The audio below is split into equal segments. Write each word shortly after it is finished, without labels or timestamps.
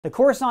The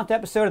Coruscant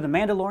episode of The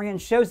Mandalorian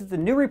shows that the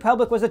New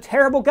Republic was a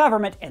terrible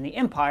government and the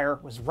Empire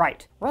was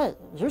right. Wait,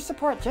 you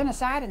support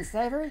genocide and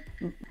slavery?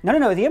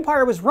 No, the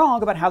Empire was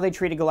wrong about how they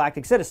treated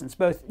galactic citizens.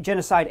 Both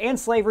genocide and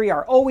slavery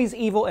are always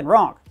evil and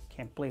wrong.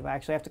 Can't believe I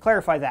actually have to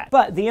clarify that.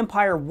 But the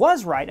Empire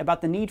was right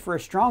about the need for a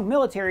strong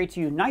military to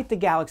unite the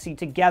galaxy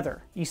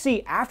together. You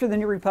see, after the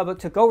New Republic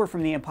took over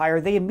from the Empire,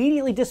 they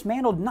immediately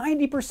dismantled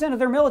 90% of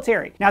their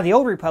military. Now, the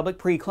Old Republic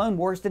pre-Clone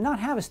Wars did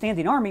not have a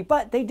standing army,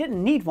 but they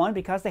didn't need one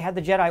because they had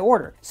the Jedi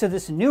Order. So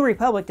this New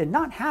Republic did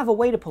not have a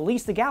way to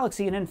police the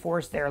galaxy and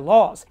enforce their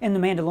laws. In The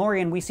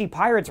Mandalorian, we see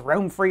pirates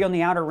roam free on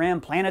the Outer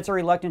Rim, planets are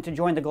reluctant to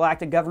join the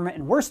galactic government,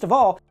 and worst of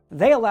all,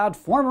 they allowed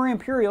former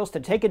Imperials to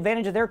take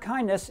advantage of their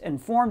kindness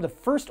and form the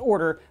First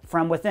Order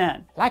from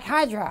within. Like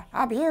Hydra,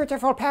 a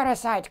beautiful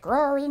parasite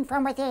growing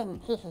from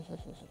within.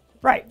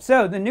 Right,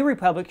 so the New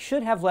Republic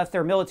should have left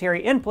their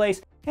military in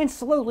place and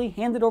slowly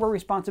handed over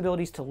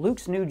responsibilities to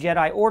Luke's new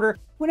Jedi Order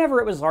whenever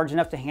it was large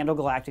enough to handle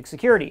galactic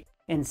security.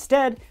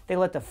 Instead, they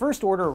let the First Order